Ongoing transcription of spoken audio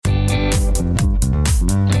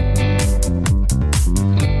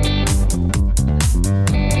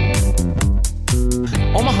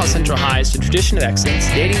a tradition of excellence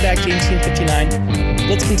dating back to 1859.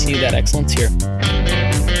 Let's continue that excellence here.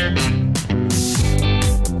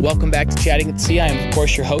 Welcome back to Chatting at the Sea. I am, of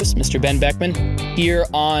course, your host, Mr. Ben Beckman, here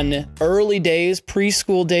on early days,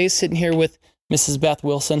 preschool days, sitting here with Mrs. Beth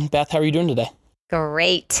Wilson. Beth, how are you doing today?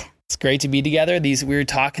 Great. It's great to be together. We were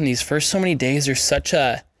talking these first so many days. There's such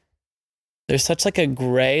like a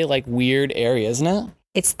gray, like weird area, isn't it?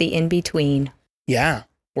 It's the in-between. Yeah.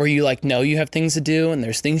 Where you like know you have things to do and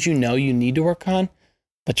there's things you know you need to work on,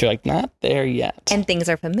 but you're like not there yet. And things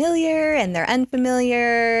are familiar and they're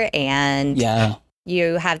unfamiliar, and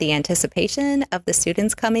you have the anticipation of the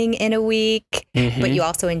students coming in a week, but you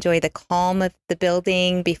also enjoy the calm of the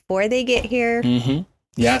building before they get here. Mm-hmm.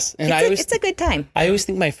 Yes. And it's a good time. I always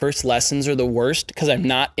think my first lessons are the worst because I'm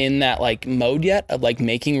not in that like mode yet of like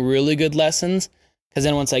making really good lessons. Because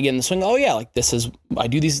then once I get in the swing, I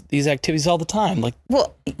do these activities all the time. Like,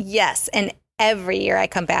 well, yes. And every year I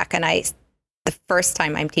come back and the first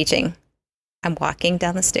time I'm teaching, I'm walking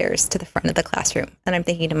down the stairs to the front of the classroom and I'm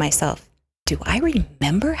thinking to myself, do I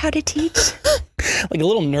remember how to teach? Like a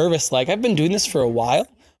little nervous, like I've been doing this for a while,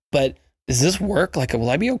 but does this work? Like, will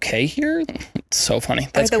I be okay here? It's so funny.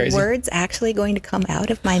 That's crazy. Are the words actually going to come out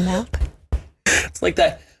of my mouth? It's like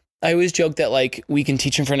that. I always joke that like we can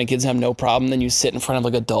teach in front of kids and have no problem. Then you sit in front of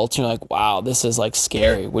like adults and you're like, wow, this is like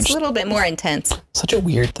scary. It's a little bit more intense. Such a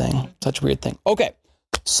weird thing. Okay.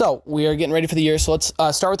 So we are getting ready for the year. So let's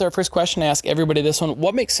start with our first question. I ask everybody this one.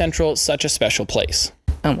 What makes Central such a special place?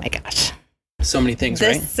 Oh my gosh. So many things,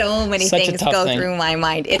 right? So many things go through my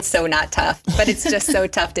mind. It's so not tough, but it's just so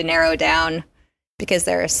tough to narrow down because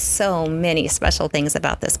there are so many special things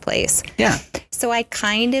about this place. Yeah. So I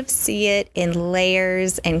kind of see it in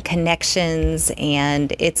layers and connections,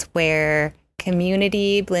 and it's where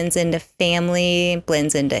community blends into family,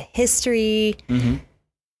 blends into history,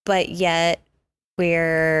 but yet we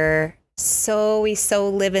so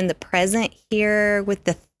live in the present here with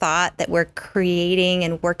the thought that we're creating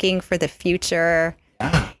and working for the future.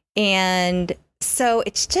 Yeah. And so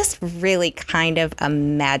it's just really kind of a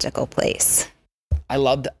magical place. I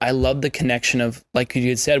love the connection of, like you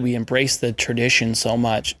had said, we embrace the tradition so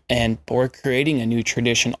much, but we're creating a new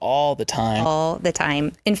tradition all the time. All the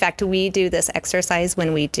time. In fact, we do this exercise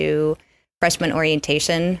when we do freshman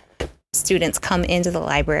orientation. Students come into the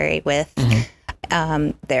library with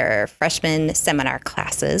their freshman seminar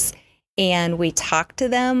classes, and we talk to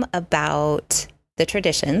them about the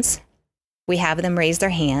traditions. We have them raise their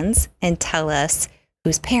hands and tell us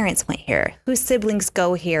whose parents went here, whose siblings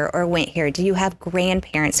go here or went here. Do you have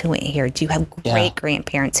grandparents who went here? Do you have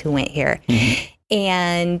great-grandparents who went here?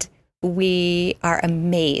 And we are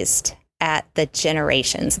amazed at the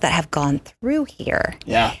generations that have gone through here.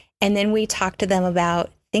 Yeah. And then we talk to them about,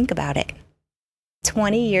 think about it,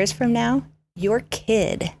 20 years from now, your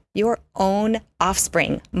kid, your own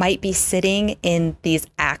offspring might be sitting in these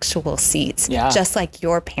actual seats, just like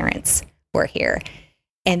your parents were here.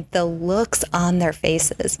 And the looks on their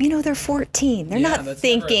faces, they're 14. They're not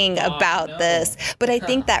thinking about this. But I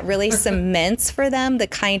think that really cements for them the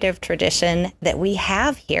kind of tradition that we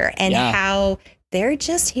have here and how they're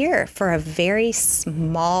just here for a very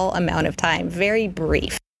small amount of time, very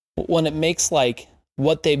brief. When it makes like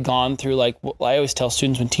what they've gone through, like I always tell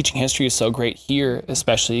students when teaching history is so great here,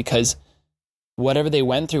 especially because whatever they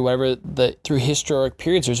went through, through historic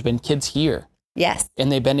periods, there's been kids here. Yes. And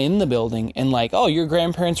they've been in the building and like, oh, your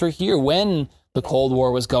grandparents were here when the Cold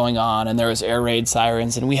War was going on and there was air raid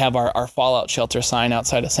sirens, and we have our fallout shelter sign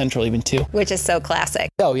outside of Central even too. Which is so classic.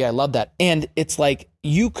 Oh yeah, I love that. And it's like,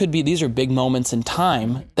 these are big moments in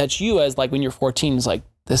time that you as like when you're 14 is like,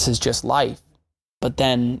 this is just life. But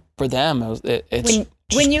then for them, it's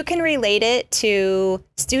when you can relate it to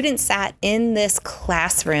students sat in this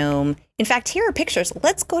classroom. In fact, here are pictures.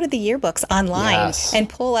 Let's go to the yearbooks online and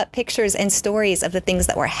pull up pictures and stories of the things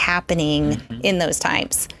that were happening in those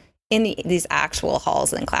times in these actual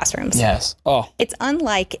halls and classrooms. Yes. Oh, it's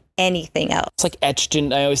unlike anything else. It's like etched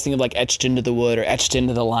in. I always think of like etched into the wood or etched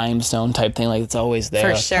into the limestone type thing. Like it's always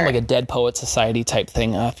there. For sure. Kind of like a Dead Poet Society type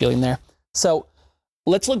thing feeling there. So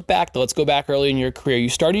let's look back, though. Let's go back early in your career. You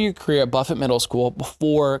started your career at Buffett Middle School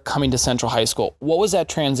before coming to Central High School. What was that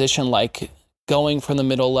transition like going from the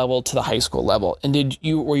middle level to the high school level? And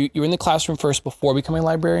were you in the classroom first before becoming a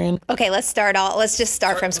librarian? Okay, let's just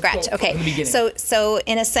start from scratch. Okay, so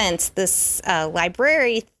in a sense, this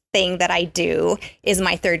library thing that I do is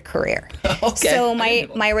my third career. Okay. So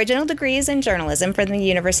my original degree is in journalism from the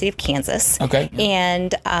University of Kansas. Okay.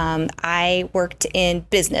 And I worked in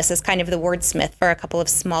business as kind of the wordsmith for a couple of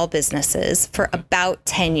small businesses for about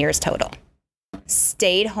 10 years total.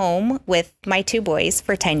 Stayed home with my two boys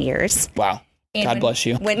for 10 years. Wow. And God bless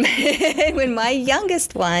you. When when my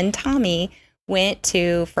youngest one, Tommy, went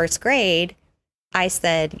to first grade, I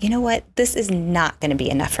said, you know what? This is not going to be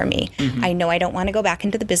enough for me. I know I don't want to go back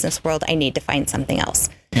into the business world. I need to find something else.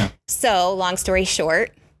 Yeah. So long story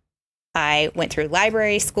short, I went through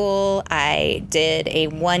library school. I did a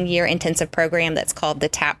 1-year intensive program that's called the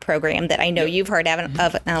TAP program that I know you've heard of,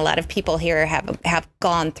 and a lot of people here have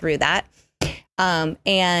gone through that.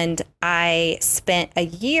 And I spent a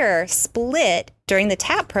year split during the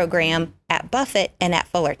TAP program at Buffett and at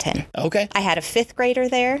Fullerton. Okay. I had a 5th grader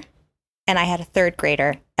there and I had a 3rd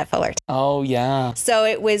grader at Fullerton. Oh, yeah. So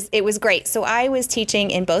it was great. So I was teaching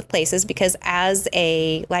in both places because as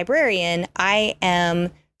a librarian, I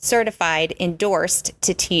am certified, endorsed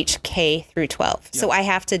to teach K through 12. Yep. So I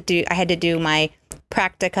had to do my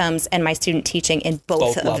practicums and my student teaching in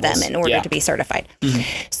both of levels. Them in order to be certified.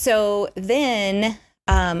 So then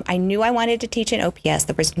I knew I wanted to teach in OPS.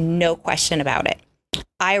 There was no question about it.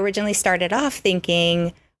 I originally started off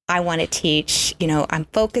thinking I want to teach, I'm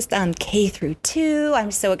focused on K through 2.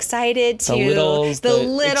 I'm so excited to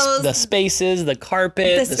the spaces, the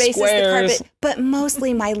carpet, the spaces, squares. the carpet, but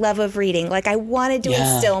mostly my love of reading. Like I wanted to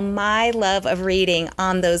instill my love of reading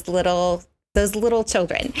on those little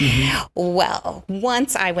children. Well,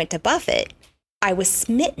 once I went to Buffett, I was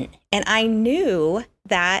smitten and I knew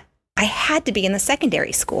that I had to be in the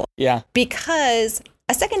secondary school. Yeah. Because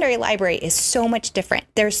a secondary library is so much different.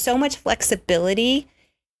 There's so much flexibility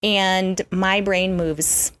and my brain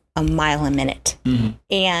moves a mile a minute.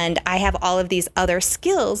 And I have all of these other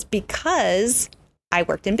skills because I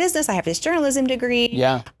worked in business. I have this journalism degree.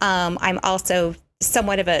 Yeah. I'm also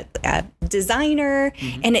somewhat of a designer.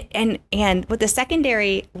 And what the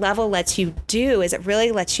secondary level lets you do is it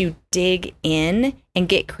really lets you dig in and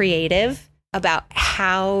get creative about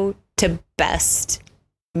how to best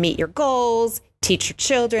meet your goals, teach your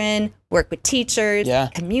children, work with teachers,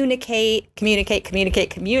 communicate.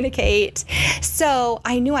 So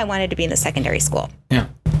I knew I wanted to be in the secondary school. Yeah.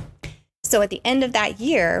 So at the end of that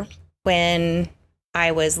year, when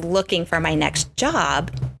I was looking for my next job,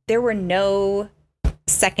 there were no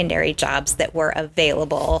secondary jobs that were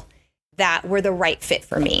available that were the right fit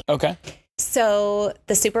for me. Okay. So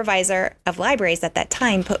the supervisor of libraries at that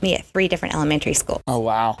time put me at 3 different elementary schools. Oh,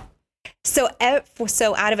 wow. So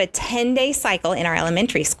out of a 10-day cycle in our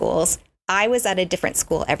elementary schools, I was at a different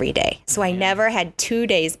school every day. So I never had 2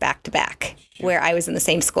 days back to back where I was in the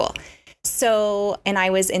same school. So, and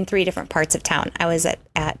I was in 3 different parts of town. I was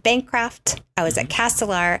at Bancroft, I was at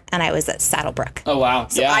Castelar, and I was at Saddlebrook. Oh, wow.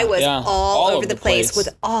 So I was all over the place with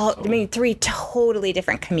 3 totally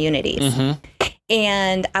different communities.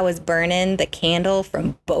 And I was burning the candle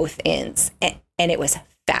from both ends. And it was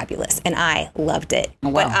fabulous. And I loved it. Oh,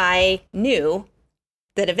 wow. But I knew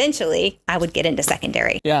that eventually I would get into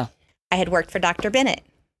secondary. Yeah. I had worked for Dr. Bennett,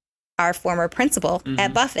 our former principal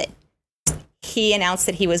at Buffett. He announced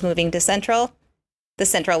that he was moving to Central. The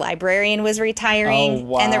Central librarian was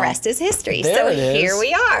retiring, and the rest is history. Here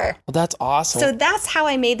we are. Well, that's awesome. So that's how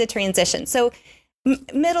I made the transition. So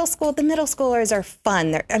middle school, the middle schoolers are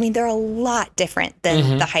fun. They're a lot different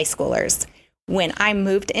than the high schoolers. When I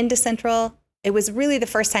moved into Central, it was really the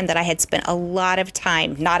first time that I had spent a lot of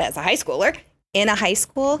time, not as a high schooler, in a high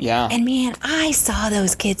school. Yeah. And man, I saw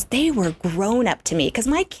those kids. They were grown up to me because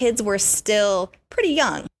my kids were still pretty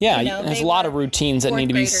young. Yeah. There's a lot of routines that need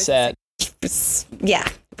to be set. Yeah.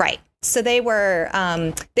 Right. So they were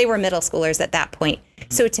middle schoolers at that point.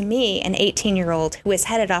 So to me, an 18-year-old who was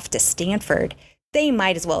headed off to Stanford, they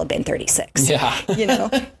might as well have been 36.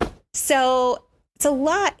 Yeah. So it's a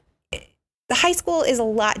lot. The high school is a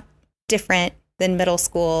lot different than middle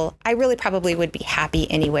school. I really probably would be happy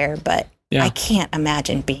anywhere, but I can't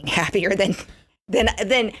imagine being happier than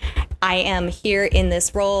I am here in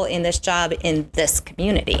this role, in this job, in this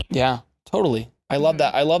community. Yeah, totally. I love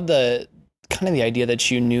that. I love the kind of the idea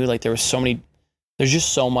that you knew like there's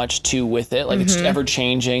just so much too with it. Like it's ever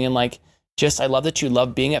changing. And like, I love that you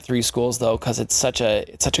love being at 3 schools though. Cause it's such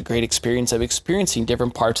a great experience of experiencing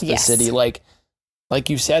different parts of the city. Like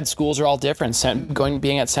you said, schools are all different.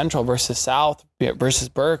 Being at Central versus South versus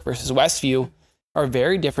Burke versus Westview are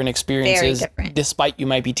very different experiences. Very different. Despite you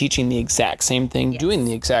might be teaching the exact same thing, doing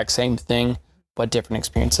the exact same thing, but different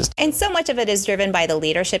experiences. And so much of it is driven by the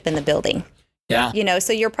leadership in the building. Yeah.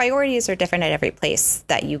 So your priorities are different at every place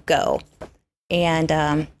that you go.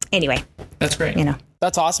 And anyway. That's great.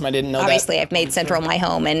 That's awesome. I didn't know Obviously, I've made Central my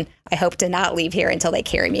home, and I hope to not leave here until they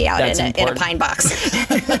carry me out in a pine box.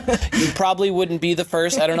 You probably wouldn't be the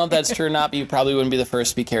first. I don't know if that's true or not, but you probably wouldn't be the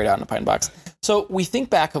first to be carried out in a pine box. So we think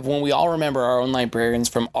back of when we all remember our own librarians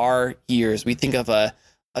from our years. We think of a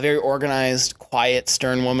a very organized, quiet,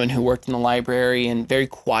 stern woman who worked in the library and very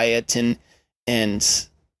quiet and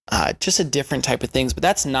just a different type of things. But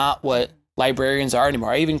that's not what librarians are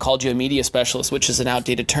anymore. I even called you a media specialist, which is an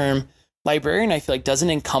outdated term. Librarian, I feel like, doesn't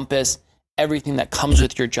encompass everything that comes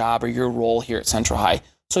with your job or your role here at Central High.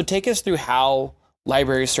 So take us through how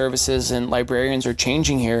library services and librarians are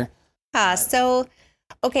changing here. So,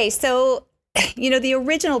 the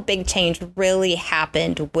original big change really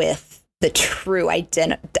happened with the true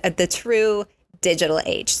digital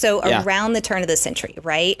age. So around the turn of the century,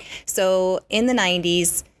 right? So in the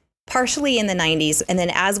 90s, partially in the 90s, and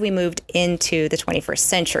then as we moved into the 21st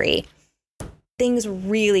century, things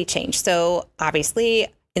really changed. So obviously,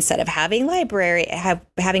 instead of having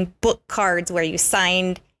having book cards where you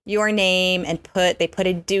signed your name and they put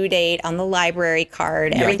a due date on the library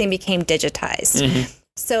card, everything became digitized. Mm-hmm.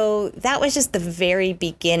 So that was just the very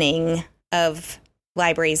beginning of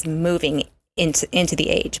libraries moving into the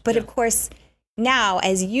age. But of course, now,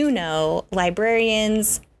 as you know,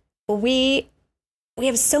 librarians, we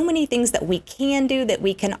have so many things that we can do, that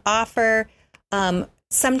we can offer,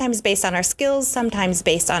 sometimes based on our skills, sometimes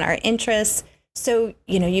based on our interests. So,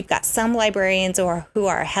 you've got some librarians who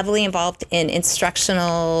are heavily involved in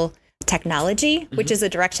instructional technology, mm-hmm. which is a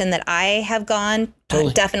direction that I have gone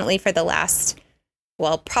definitely for the last,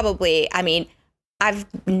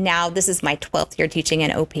 this is my 12th year teaching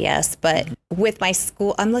in OPS, but with my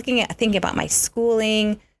school, I'm thinking about my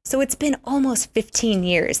schooling. So it's been almost 15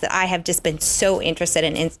 years that I have just been so interested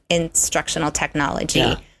in instructional technology.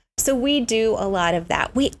 Yeah. So we do a lot of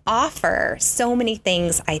that. We offer so many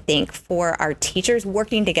things, I think, for our teachers,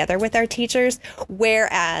 working together with our teachers,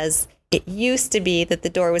 whereas it used to be that the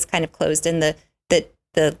door was kind of closed and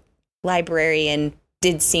the librarian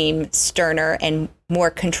did seem sterner and more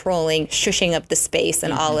controlling, shushing up the space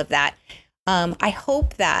and all of that. I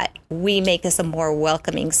hope that we make this a more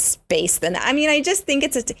welcoming space than that. I just think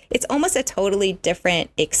it's almost a totally different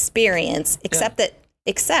experience, except that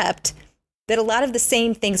a lot of the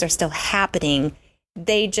same things are still happening.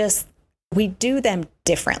 We do them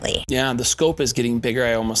differently. Yeah, the scope is getting bigger,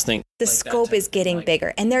 I almost think. The scope is getting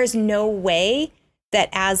bigger. And there's no way that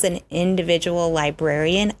as an individual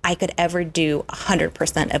librarian, I could ever do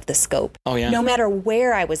 100% of the scope. Oh, yeah. No matter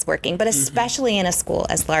where I was working, but especially in a school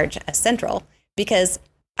as large as Central, because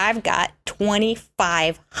I've got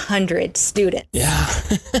 2,500 students. Yeah.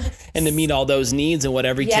 And to meet all those needs and what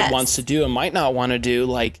every kid wants to do and might not want to do,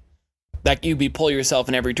 that you pull yourself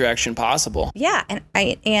in every direction possible. Yeah.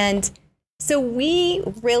 And so we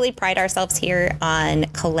really pride ourselves here on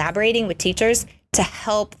collaborating with teachers to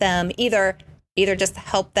help them either just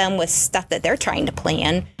help them with stuff that they're trying to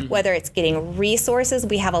plan, whether it's getting resources.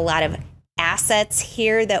 We have a lot of assets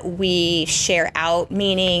here that we share out,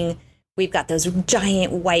 meaning we've got those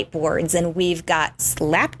giant whiteboards and we've got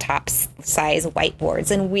laptop size whiteboards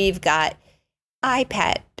and we've got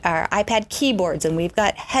iPad keyboards and we've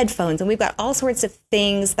got headphones and we've got all sorts of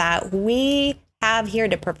things that we have here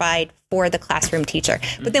to provide for the classroom teacher.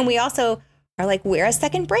 But then we also are like, we're a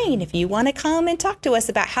second brain. If you want to come and talk to us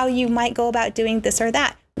about how you might go about doing this or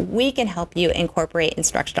that, we can help you incorporate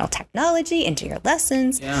instructional technology into your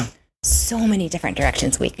lessons. Yeah. So many different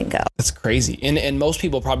directions we can go. That's crazy. And most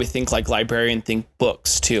people probably think like librarian think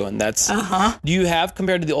books too. And that's, do you have,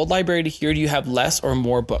 compared to the old library to here, do you have less or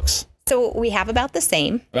more books? So we have about the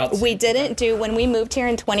same. We didn't when we moved here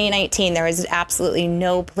in 2019, there was absolutely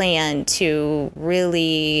no plan to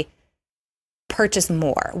really purchase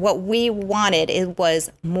more. What we wanted was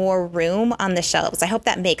more room on the shelves. I hope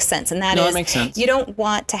that makes sense. And that makes sense. You don't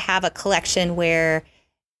want to have a collection where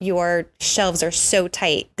your shelves are so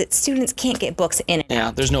tight that students can't get books in and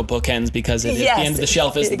out. There's no bookends because at the end of the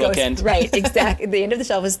shelf is the bookend. Right, exactly. The end of the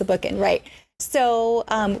shelf is the bookend, right. So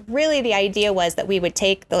really the idea was that we would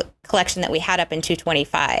take the collection that we had up in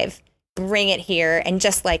 225, bring it here, and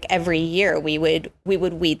just like every year we would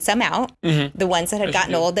weed some out, the ones that had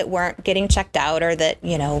gotten old that weren't getting checked out or that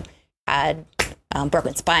had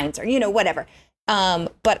broken spines or whatever,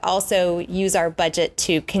 but also use our budget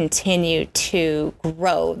to continue to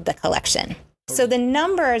grow the collection. So the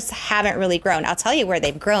numbers haven't really grown. I'll tell you where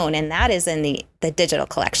they've grown, and that is in the digital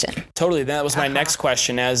collection. Totally. That was my next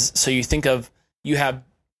question. So you think of, you have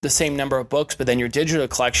the same number of books, but then your digital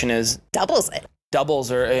collection doubles it.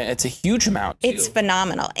 Or it's a huge amount too. It's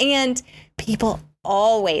phenomenal. And people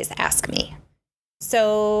always ask me,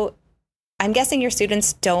 so I'm guessing your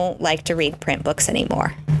students don't like to read print books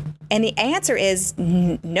anymore. And the answer is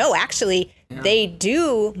no, actually, they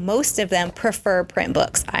do. Most of them prefer print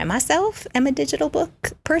books. I myself am a digital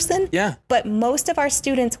book person. Yeah. But most of our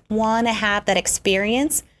students want to have that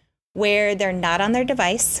experience where they're not on their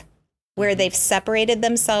device. where they've separated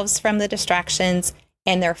themselves from the distractions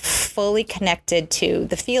and they're fully connected to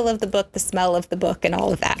the feel of the book, the smell of the book, and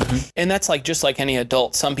all of that. And that's like just like any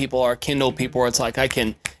adult. Some people are Kindle people where it's like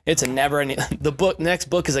it's a never ending. The next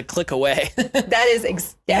book is a click away. That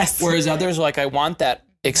is yes. Whereas others are like, I want that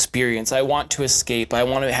experience. I want to escape. I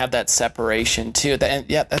want to have that separation too.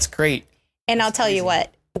 That's great. And I'll tell you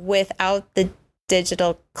what, without the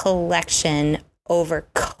digital collection over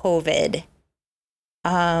COVID,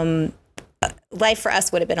 life for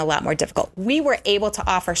us would have been a lot more difficult. We were able to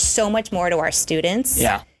offer so much more to our students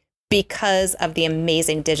because of the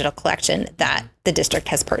amazing digital collection that the district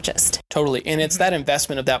has purchased. Totally. And it's that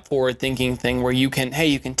investment of that forward thinking thing where you can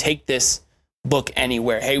take this book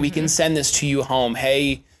anywhere. Hey, we can send this to you home.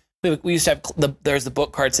 Hey, we used to have there's the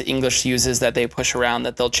book carts that English uses that they push around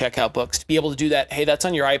that they'll check out books. To be able to do that, hey, that's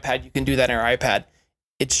on your iPad. You can do that on your iPad.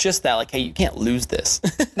 It's just that, like, hey, you can't lose this.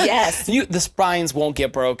 Yes. The spines won't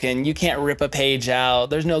get broken. You can't rip a page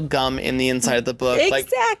out. There's no gum in the inside of the book.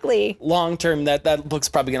 Exactly. Like, long term, that book's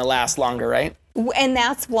probably going to last longer, right? And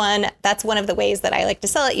that's one of the ways that I like to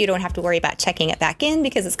sell it. You don't have to worry about checking it back in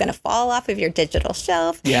because it's going to fall off of your digital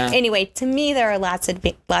shelf. Yeah. Anyway, to me, there are lots of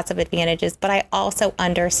advantages, but I also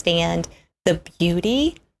understand the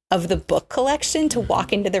beauty of the book collection to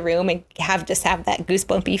walk into the room and have that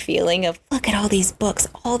goosebumpy feeling of, look at all these books,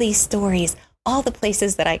 all these stories, all the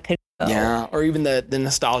places that I could go. Yeah. Or even the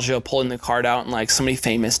nostalgia of pulling the card out and like somebody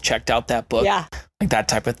famous checked out that book. Yeah. Like that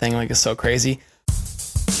type of thing. Like, it's so crazy.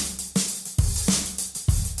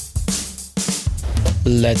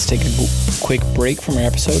 Let's take a quick break from our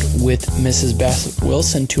episode with Mrs. Beth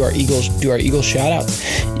Wilson to our Eagle shout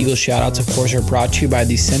outs. Eagle shout outs, of course, are brought to you by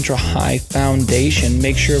the Central High Foundation.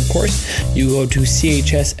 Make sure, of course, you go to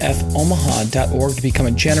chsfomaha.org to become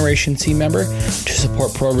a Generation C member to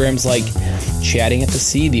support programs like Chatting at the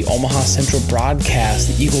Sea, the Omaha Central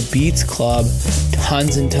Broadcast, the Eagle Beats Club,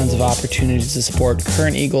 tons and tons of opportunities to support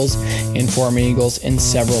current Eagles and former Eagles in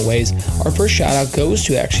several ways. Our first shout out goes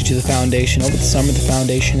to the foundation. Over the summer, the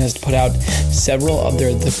foundation has put out several of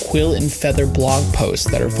the Quill and Feather blog posts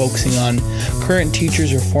that are focusing on current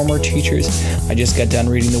teachers or former teachers. I just got done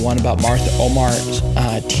reading the one about Martha Omar's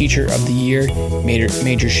Teacher of the Year.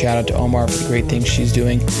 Major shout out to Omar for the great things she's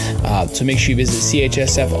doing. So make sure you visit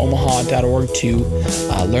chsfomaha.org to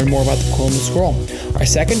learn more about the Quill and the Scroll. Our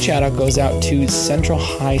second shout out goes out to Central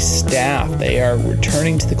High staff. They are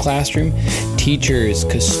returning to the classroom. Teachers,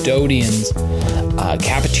 custodians,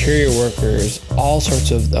 cafeteria workers, all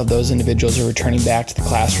sorts of those individuals are returning back to the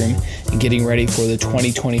classroom and getting ready for the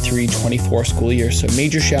 2023-24 school year. So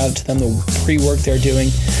major shout out to them, the pre-work they're doing.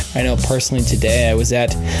 I know personally today I was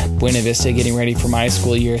at Buena Vista getting ready for my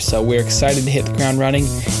school year. So we're excited to hit the ground running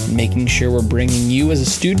and making sure we're bringing you as a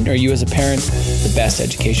student or you as a parent the best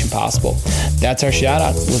education possible. That's our shout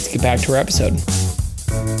out. Let's get back to our episode.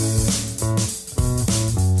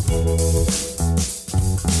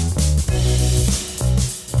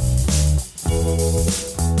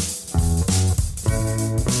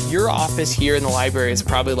 Your office here in the library is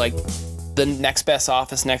probably like the next best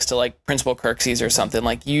office next to like Principal Kirksey's or something.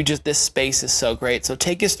 Like this space is so great. So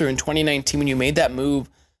take us through in 2019 when you made that move,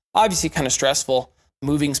 obviously kind of stressful,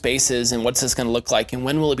 moving spaces and what's this going to look like and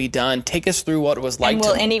when will it be done? Take us through what it was like. And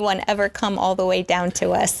will anyone ever come all the way down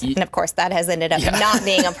to us? And of course that has ended up not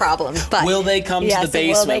being a problem. But will they come to the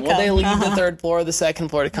basement? Will they leave the third floor or the second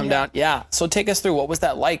floor to come down? Yeah. So take us through, what was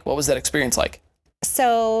that like? What was that experience like?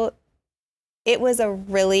 So it was a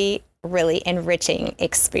really, really enriching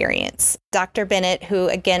experience. Dr. Bennett,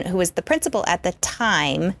 who was the principal at the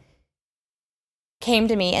time, came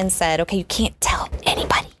to me and said, okay, you can't tell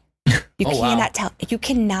anybody. You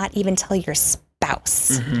cannot even tell your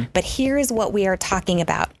spouse. Mm-hmm. But here's what we are talking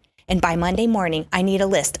about. And by Monday morning, I need a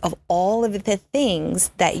list of all of the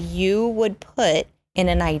things that you would put in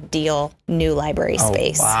an ideal new library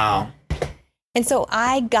space. Wow. And so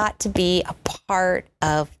I got to be a part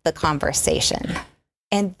of the conversation.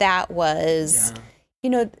 And that was,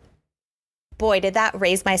 boy, did that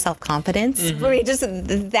raise my self-confidence. Mm-hmm. I mean, just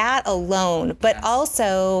that alone, but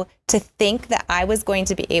also to think that I was going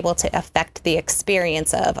to be able to affect the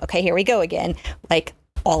experience of, okay, here we go again, like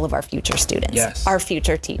all of our future students, our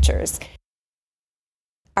future teachers,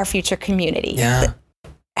 our future community. Yeah.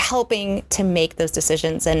 Helping to make those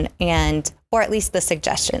decisions and or at least the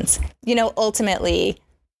suggestions. Ultimately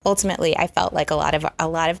I felt like a lot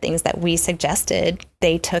of things that we suggested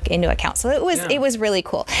they took into account. So it was really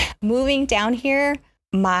cool. Moving down here,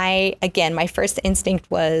 my first instinct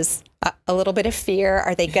was a little bit of fear.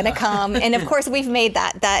 Are they going to come? And of course we've made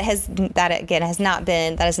that has not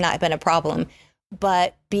been a problem.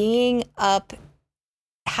 But having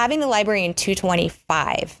the library in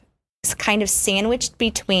 225 kind of sandwiched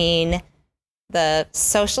between the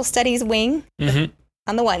social studies wing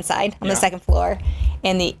on the one side, on the second floor,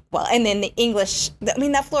 and then the English. I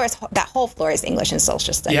mean, that whole floor is English and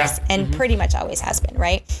social studies, and pretty much always has been,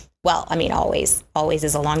 right? Well, I mean, always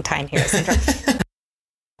is a long time here at Central.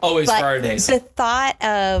 Always for our days. The thought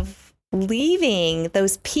of leaving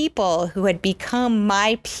those people who had become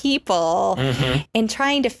my people and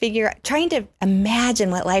trying to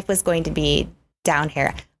imagine what life was going to be down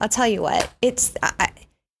here. I'll tell you what,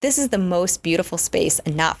 this is the most beautiful space,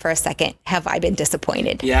 and not for a second have I been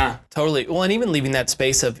disappointed. Yeah, totally. Well, and even leaving that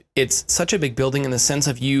space of, it's such a big building in the sense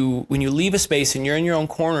of when you leave a space and you're in your own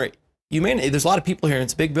corner, there's a lot of people here and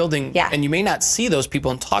it's a big building, and you may not see those people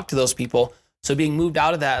and talk to those people. So being moved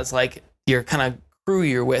out of that is like your kind of crew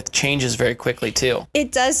you're with changes very quickly too.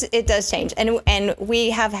 It does change. And we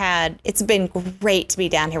have it's been great to be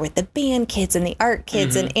down here with the band kids and the art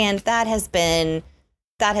kids, and that has been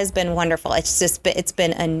wonderful. It's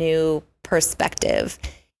been a new perspective.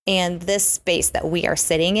 And this space that we are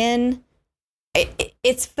sitting in,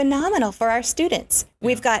 it's phenomenal for our students.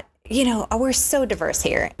 We've got, we're so diverse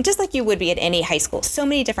here, just like you would be at any high school. So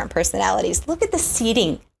many different personalities. Look at the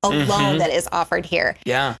seating alone that is offered here.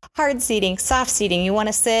 Yeah. Hard seating, soft seating. You want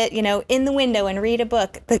to sit, in the window and read a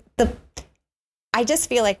book. I just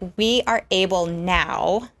feel like we are able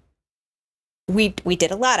now. We did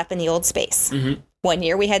a lot up in the old space. One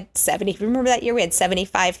year we had remember that year we had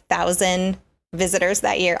 75,000 visitors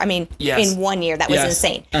that year. I mean, in 1 year, that was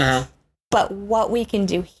insane. But what we can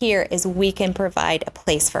do here is we can provide a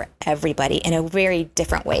place for everybody in a very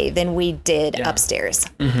different way than we did upstairs.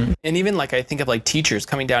 And even like, I think of like teachers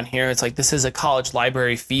coming down here, it's like, this is a college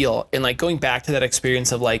library feel. And like going back to that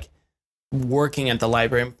experience of like working at the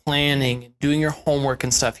library and planning and doing your homework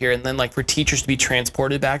and stuff here. And then like for teachers to be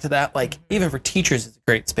transported back to that, like even for teachers, it's a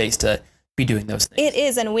great space to be doing those things. It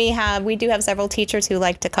is. And we do have several teachers who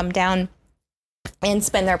like to come down and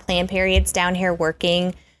spend their plan periods down here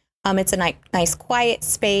working. It's a nice, quiet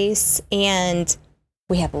space, and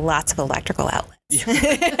we have lots of electrical outlets.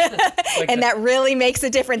 And that really makes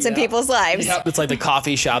a difference in people's lives. It's like the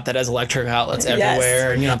coffee shop that has electric outlets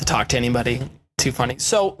everywhere, and you don't have to talk to anybody. Too funny.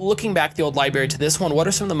 So looking back the old library to this one, what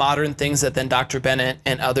are some of the modern things that then Dr. Bennett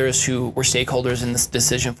and others who were stakeholders in this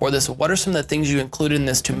decision for this, what are some of the things you included in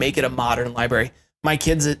this to make it a modern library? My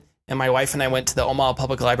kids and my wife and I went to the Omaha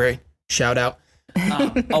Public Library, shout out,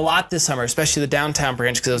 a lot this summer, especially the downtown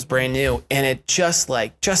branch because it was brand new, and it just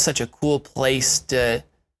such a cool place to,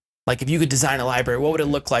 like, if you could design a library, what would it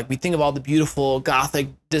look like? We think of all the beautiful Gothic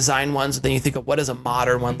design ones, but then you think of what does a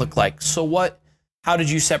modern one look like? So how did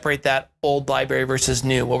you separate that old library versus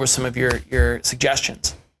new? What were some of your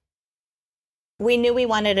suggestions? We knew we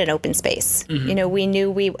wanted an open space. We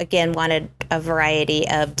knew we, again, wanted a variety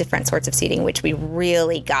of different sorts of seating, which we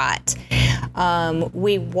really got.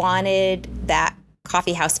 We wanted that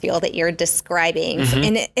coffee house feel that you're describing.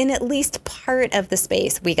 In at least part of the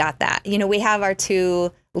space, we got that. We have our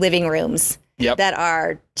 2 living rooms that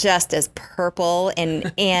are just as purple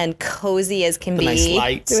and cozy as can be. Nice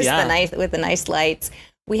lights. With the nice lights.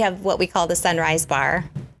 We have what we call the sunrise bar.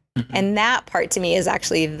 And that part to me is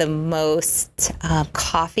actually the most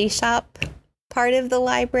coffee shop part of the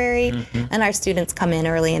library. And our students come in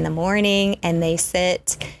early in the morning and they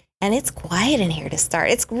sit, and it's quiet in here to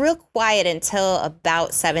start. It's real quiet until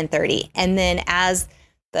about 7:30. And then as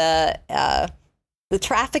the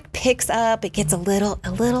traffic picks up, it gets a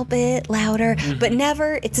little bit louder, but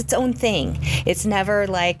never, it's its own thing. It's never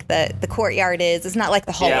like the courtyard is. It's not like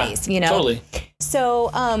the hallways, Totally.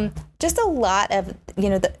 So just a lot of,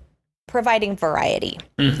 providing variety.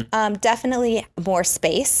 Definitely more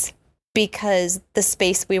space, because the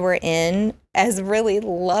space we were in, as really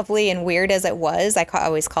lovely and weird as it was, I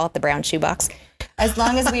always call it the brown shoebox. As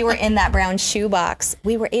long as we were in that brown shoebox,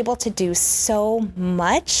 we were able to do so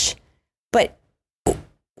much, but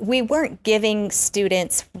we weren't giving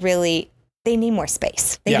students really, they need more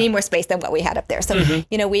space. They need more space than what we had up there. So,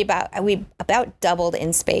 we about doubled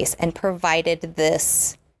in space and provided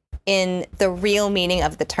this, in the real meaning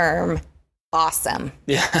of the term, awesome.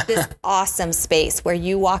 This awesome space where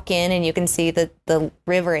you walk in and you can see the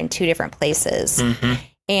river in 2 different places.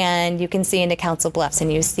 And you can see into Council Bluffs,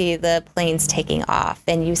 and you see the planes taking off,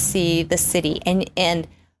 and you see the city, and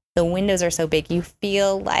the windows are so big, you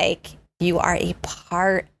feel like you are a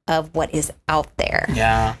part of what is out there.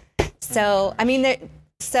 So, I mean,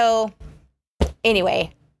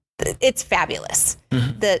 anyway, it's fabulous.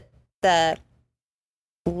 The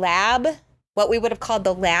lab, what we would have called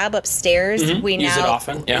the lab upstairs, we use it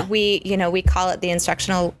often. We call it the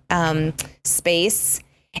instructional space.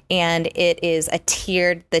 And it is the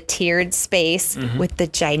tiered space with the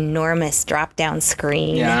ginormous drop-down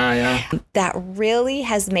screen. Yeah. That really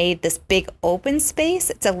has made this big open space.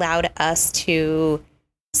 It's allowed us to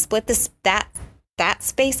split that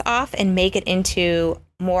space off and make it into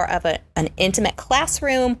more of an intimate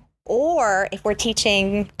classroom. Or if we're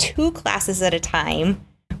teaching 2 classes at a time,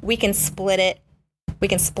 we can split it. We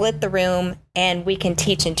can split the room and we can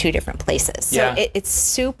teach in 2 different places. So it's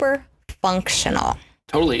super functional.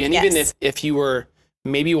 Totally. And even if you were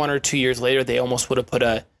maybe 1 or 2 years later, they almost would have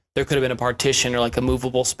there could have been a partition or like a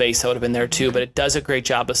movable space that would have been there too, but it does a great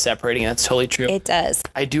job of separating. That's totally true. It does.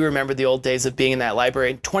 I do remember the old days of being in that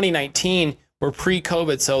library. In 2019, we're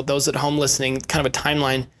pre-COVID, so those at home listening, kind of a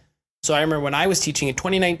timeline. So I remember when I was teaching in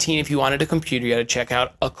 2019, if you wanted a computer, you had to check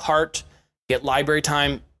out a cart, get library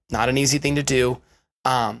time, not an easy thing to do.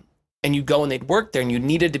 And you go and they'd work there and you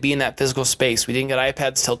needed to be in that physical space. We didn't get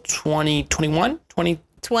iPads till 2021,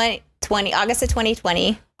 August of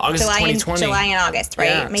 2020. July and August, right?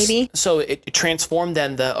 Yeah. Maybe. So it transformed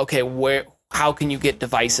then how can you get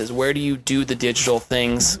devices? Where do you do the digital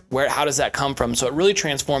things? How does that come from? So it really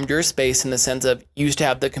transformed your space in the sense of you used to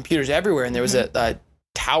have the computers everywhere and there was a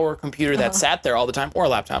tower computer that sat there all the time or a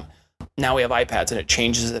laptop. Now we have iPads and it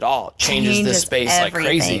changes it all. It changes the space everything. Like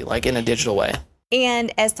crazy, like in a digital way.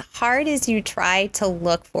 And as hard as you try to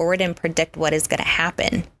look forward and predict what is going to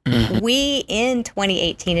happen, we in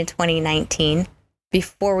 2018 and 2019,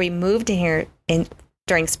 before we moved here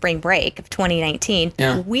during spring break of 2019,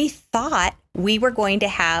 we thought we were going to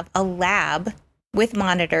have a lab with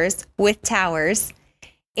monitors, with towers,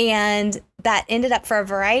 and that ended up for a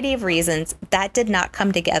variety of reasons. That did not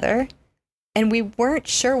come together. And we weren't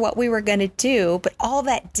sure what we were going to do, but all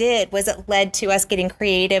that did was it led to us getting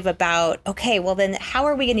creative about, okay, well then how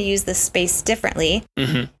are we going to use this space differently?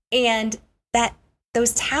 And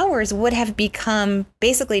those towers would have become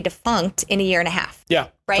basically defunct in a year and a half. Yeah,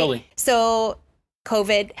 right. Totally. So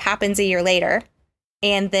COVID happens a year later,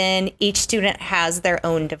 and then each student has their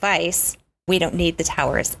own device. We don't need the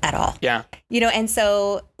towers at all. Yeah. And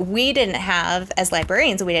so we didn't have, as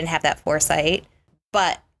librarians, we didn't have that foresight,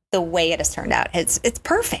 but the way it has turned out, it's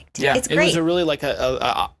perfect. Yeah, it's great. It was a really like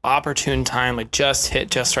a opportune time, like just hit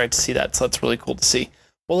just right to see that. So that's really cool to see.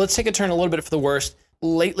 Well, let's take a turn a little bit for the worst.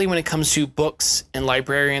 Lately, when it comes to books and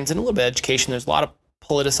librarians and a little bit of education, there's a lot of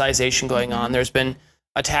politicization going on. There's been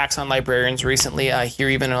attacks on librarians recently here,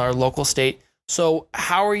 even in our local state. So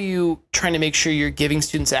how are you trying to make sure you're giving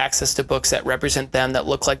students access to books that represent them, that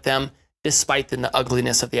look like them, despite the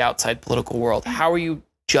ugliness of the outside political world? How are you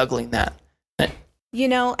juggling that?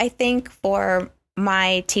 I think for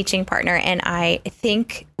my teaching partner and I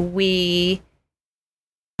think that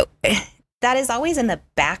is always in the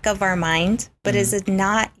back of our mind, but is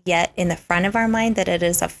not yet in the front of our mind that it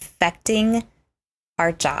is affecting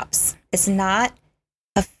our jobs. It's not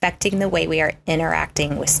affecting the way we are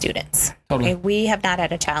interacting with students. Totally. Okay, we have not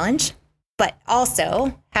had a challenge, but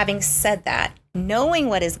also having said that, knowing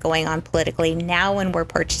what is going on politically now when we're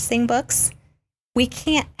purchasing books, we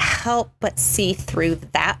can't help but see through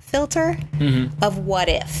that filter of what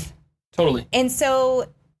if. Totally. And so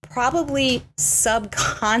probably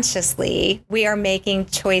subconsciously, we are making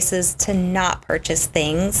choices to not purchase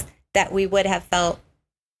things that we would have felt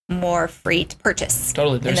more free to purchase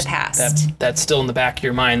in the past. That's still in the back of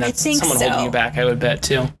your mind. That's someone holding you back, I would bet,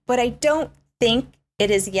 too. But I don't think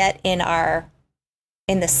it is yet in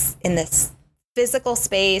this physical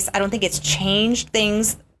space. I don't think it's changed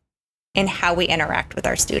things in how we interact with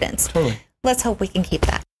our students. Totally. Let's hope we can keep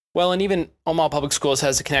that. Well, and even Omaha Public Schools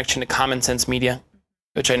has a connection to Common Sense Media,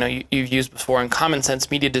 which I know you've used before. And Common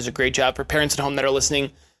Sense Media does a great job. For parents at home that are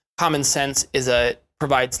listening, Common Sense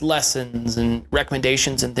provides lessons and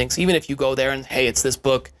recommendations and things. Even if you go there and, hey, it's this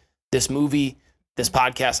book, this movie, this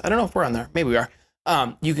podcast. I don't know if we're on there. Maybe we are.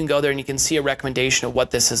 You can go there and you can see a recommendation of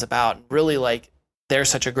what this is about. Really, they're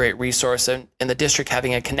such a great resource. And the district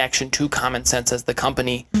having a connection to Common Sense as the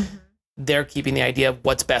company, they're keeping the idea of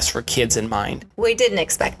what's best for kids in mind. We didn't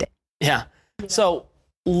expect it. Yeah. So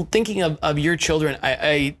thinking of your children,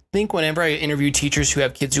 I think whenever I interview teachers who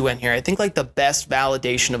have kids who went here, I think the best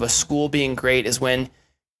validation of a school being great is when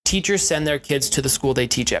teachers send their kids to the school they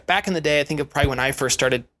teach at. Back in the day, I think of probably when I first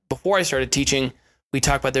started, before I started teaching, we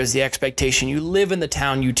talked about there's the expectation you live in the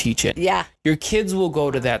town you teach it. Yeah. Your kids will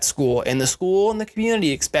go to that school, and the school and the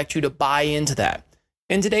community expect you to buy into that.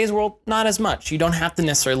 In today's world, not as much. You don't have to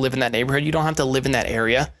necessarily live in that neighborhood. You don't have to live in that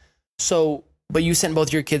area. But you sent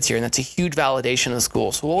both your kids here, and that's a huge validation of the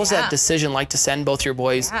school. So what was that decision like to send both your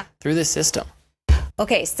boys through this system?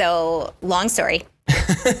 Okay, so long story.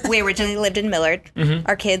 We originally lived in Millard.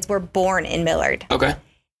 Our kids were born in Millard. Okay.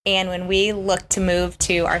 And when we looked to move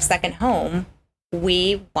to our second home,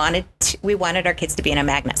 we wanted our kids to be in a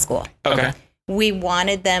magnet school. Okay. We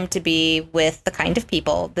wanted them to be with the kind of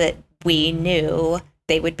people that we knew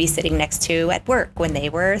they would be sitting next to at work when they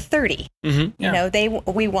were 30. Mm-hmm. Yeah. You know,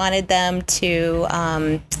 we wanted them to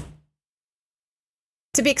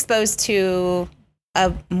be exposed to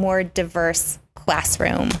a more diverse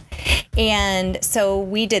classroom. And so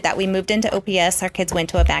we did that. We moved into OPS. Our kids went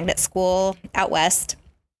to a magnet school out west.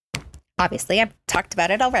 Obviously, I've talked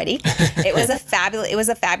about it already. It was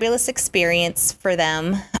a fabulous experience for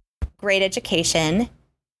them. Great education.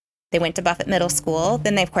 They went to Buffett Middle School.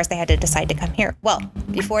 Then they had to decide to come here. Well,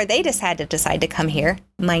 before they decided to decide to come here,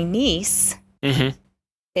 my niece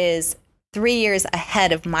is 3 years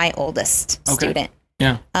ahead of my oldest student.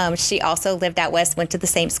 Yeah. She also lived out west, went to the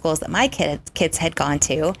same schools that my kids had gone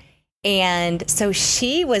to. And so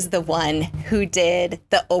she was the one who did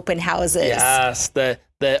the open houses. Yes, the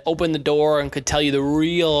opened the door and could tell you the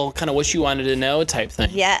real kind of what you wanted to know type thing.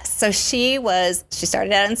 Yes. So she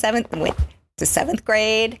started out in went to seventh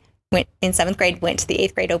grade, went to the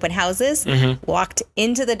 8th grade open houses, walked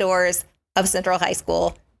into the doors of Central High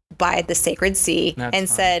School by the Sacred Sea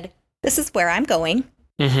said, "This is where I'm going."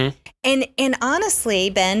 And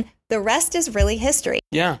honestly, Ben, the rest is really history.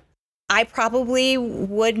 Yeah. I probably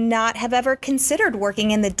would not have ever considered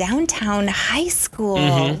working in the downtown high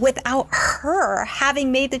school without her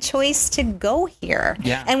having made the choice to go here.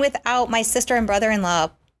 Yeah. And without my sister and brother-in-law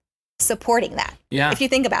supporting that. Yeah. If you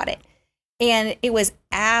think about it. And it was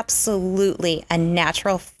absolutely a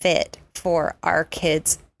natural fit for our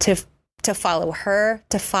kids to follow her,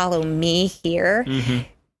 to follow me here.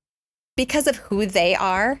 Because of who they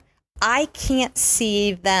are, I can't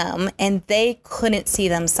see them, and they couldn't see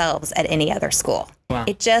themselves at any other school. Wow.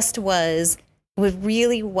 It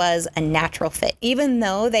really was a natural fit. Even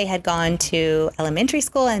though they had gone to elementary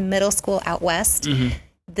school and middle school out west,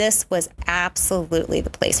 this was absolutely the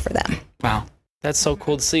place for them. Wow. That's so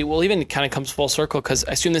cool to see. Well, even it kind of comes full circle because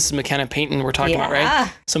I assume this is McKenna Payton we're talking about,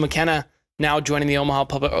 right? So McKenna now joining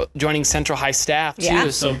the joining Central High staff too. Yeah.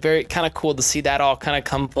 So very kind of cool to see that all kind of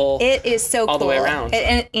come full. It is so all cool. the way around.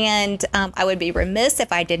 And I would be remiss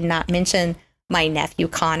if I did not mention my nephew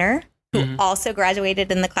Connor, who also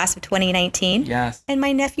graduated in the class of 2019. Yes. And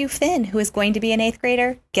my nephew Finn, who is going to be an 8th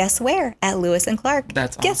grader. Guess where? At Lewis and Clark.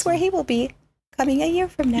 That's awesome. Guess where he will be coming a year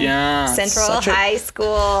from now. Yeah. Central High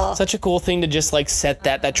School. Such a cool thing to just like set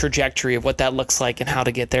that trajectory of what that looks like and how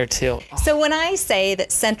to get there too. So when I say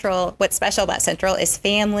that Central, what's special about Central is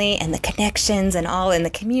family and the connections and all in the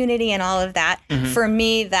community and all of that, for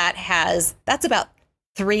me, that's about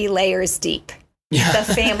 3 layers deep. Yeah.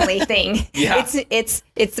 The family thing. Yeah.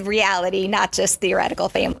 It's reality, not just theoretical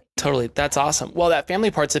family. Totally. That's awesome. Well, that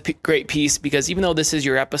family part's a great piece because even though this is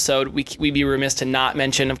your episode, we'd be remiss to not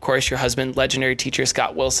mention, of course, your husband, legendary teacher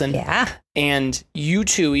Scott Wilson. Yeah. And you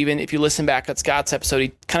two, even if you listen back at Scott's episode,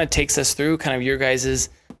 he kind of takes us through kind of your guys'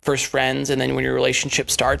 first friends and then when your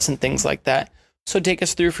relationship starts and things like that. So take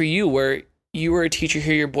us through for you where you were a teacher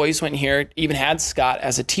here, your boys went here, even had Scott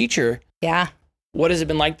as a teacher. Yeah. What has it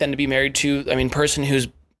been like then to be married to, person who's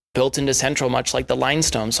built into Central, much like the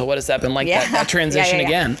limestone? So what has that been like, that transition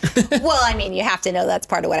again? Well, you have to know that's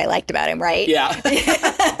part of what I liked about him, right? Yeah.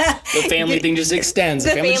 The family thing just extends. The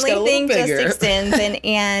family thing just extends.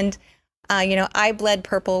 And I bled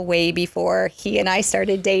purple way before he and I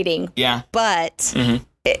started dating. Yeah. But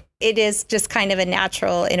it is just kind of a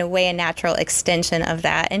natural extension of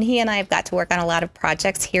that. And he and I have got to work on a lot of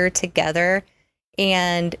projects here together.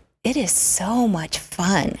 And it is so much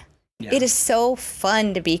fun. Yeah. It is so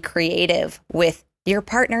fun to be creative with your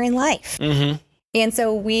partner in life. And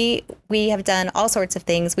so we have done all sorts of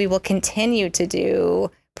things. We will continue to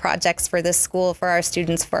do projects for this school, for our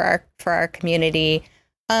students, for our community.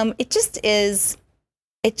 It's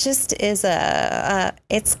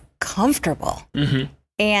comfortable.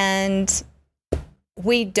 And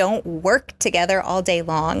we don't work together all day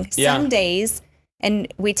long. Some days.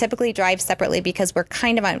 And we typically drive separately because we're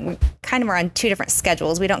kind of on 2 different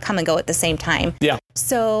schedules. We don't come and go at the same time. Yeah.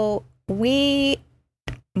 So we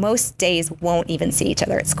most days won't even see each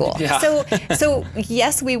other at school. Yeah. So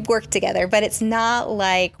yes, we work together, but it's not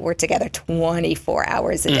like we're together 24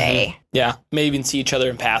 hours a day. Yeah. Maybe even see each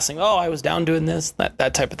other in passing. Oh, I was down doing this,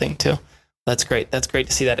 that type of thing too. That's great. That's great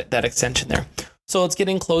to see that extension there. So let's get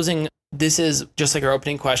in closing. This is just like our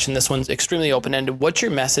opening question. This one's extremely open-ended. What's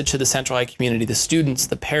your message to the Central High community, the students,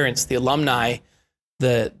 the parents, the alumni,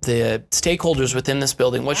 the stakeholders within this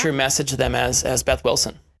building? What's your message to them as Beth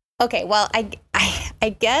Wilson? Okay, well, I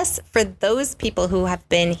guess for those people who have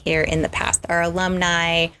been here in the past, our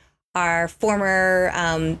alumni, our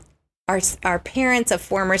former our parents of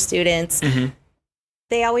former students,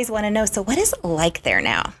 they always want to know, so what is it like there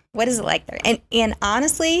now? What is it like there? And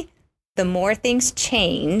honestly, the more things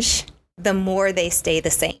change, the more they stay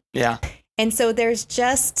the same. Yeah. And so there's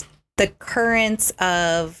just the currents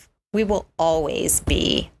of, we will always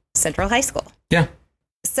be Central High School. Yeah.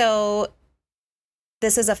 So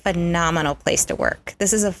this is a phenomenal place to work.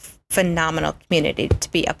 This is a phenomenal community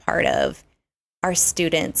to be a part of. Our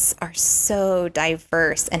students are so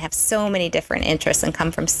diverse and have so many different interests and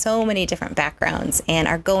come from so many different backgrounds and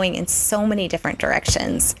are going in so many different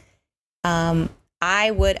directions.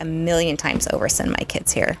 I would 1,000,000 times over send my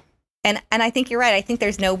kids here. And I think you're right. I think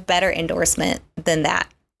there's no better endorsement than that.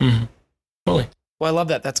 Totally. Well, I love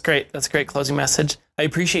that. That's great. That's a great closing message. I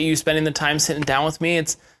appreciate you spending the time sitting down with me.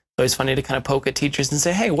 It's always funny to kind of poke at teachers and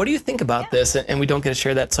say, hey, what do you think about this? And we don't get to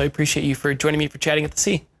share that. So I appreciate you for joining me for Chatting at the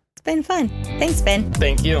Sea. It's been fun. Thanks, Ben.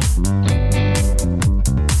 Thank you.